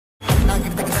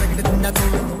Total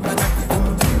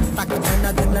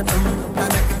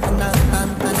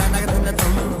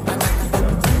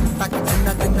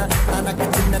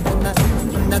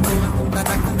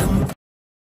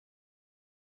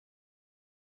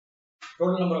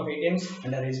number of ATMs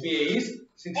under SBI is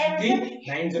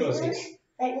 63,906.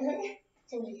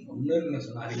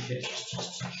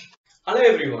 Hello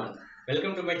everyone,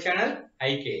 welcome to my channel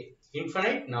IK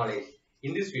Infinite Knowledge.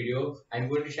 In this video, I am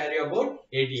going to share you about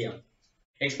ATM.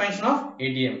 Expansion of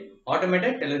ATM,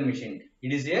 Automated Teller Machine.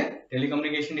 It is a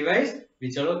telecommunication device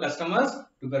which allows customers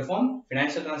to perform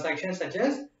financial transactions such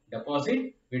as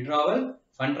deposit, withdrawal,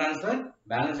 fund transfer,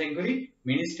 balance inquiry,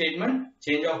 mini statement,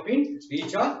 change of PIN,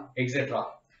 recharge, etc.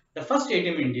 The first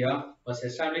ATM in India was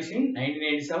established in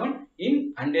 1987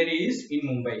 in Andheri East in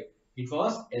Mumbai. It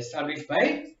was established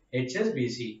by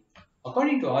HSBC.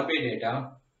 According to RBI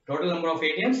data, total number of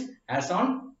ATMs as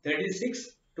on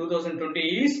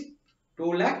 36/2020 is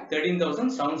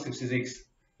 2,13,766.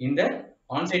 In that,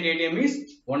 on-site ATM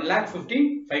is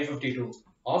 1,15,552.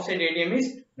 Off-site ATM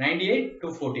is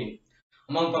 98,214.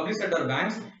 Among public sector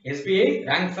banks, SBI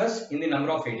ranked first in the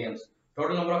number of ATMs.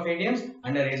 Total number of ATMs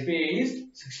under SBI is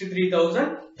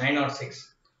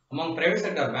 63,906. Among private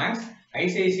sector banks,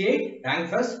 ICICI ranked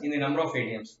first in the number of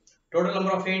ATMs. Total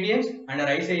number of ATMs under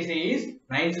ICICI is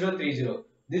 9030.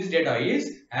 This data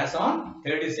is as on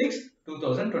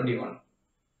 36/2021.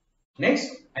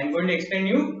 Next, I am going to explain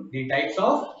you the types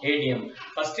of ATM.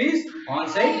 First is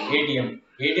on-site ATM.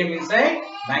 ATM inside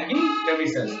banking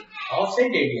premises.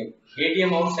 Off-site ATM.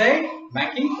 ATM outside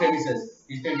banking premises.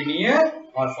 It may be near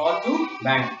or far to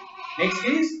bank. Next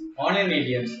is online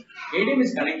ATMs. ATM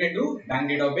is connected to bank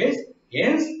database.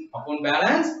 Hence, account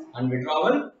balance and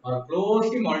withdrawal are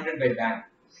closely monitored by bank.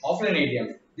 Offline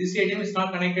ATM. This ATM is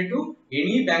not connected to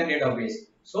any bank database.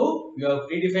 So, you have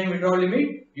predefined withdrawal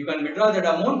limit. You can withdraw that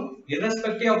amount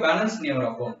irrespective of balance in your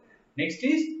account. Next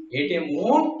is ATM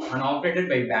owned and operated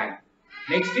by bank.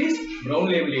 Next is brown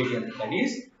label ATM. That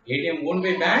is ATM owned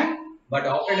by bank but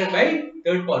operated by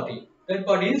third party. Third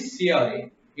party is CRA.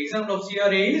 Example of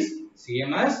CRA is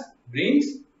CMS, Brinks,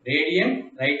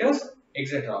 Radiant, Writers,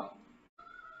 etc.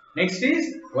 Next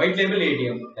is white label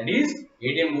ATM. That is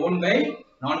ATM owned by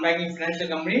non-banking financial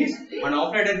companies and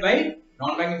operated by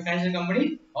non-banking financial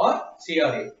company or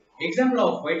CRA. Example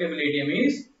of white label ATM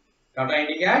is Tata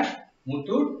Indicash,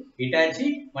 Muthoot,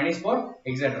 Hitachi, Moneyspot,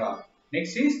 etc.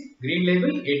 Next is green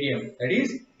label ATM. That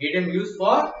is ATM used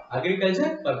for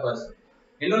agriculture purpose.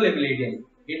 Yellow label ATM.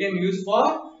 ATM used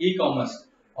for e-commerce.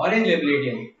 Orange label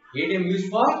ATM. ATM used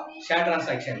for share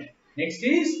transaction. Next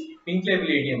is pink label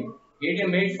ATM. ATM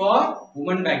made for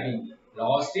women banking.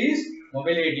 Last is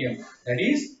mobile ATM. That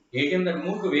is ATM that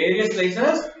move to various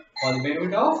places for the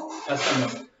benefit of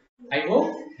customers. I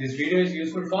hope this video is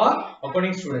useful for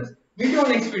accounting students. Meet you on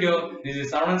next video. This is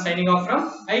Sarwan signing off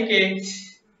from IK.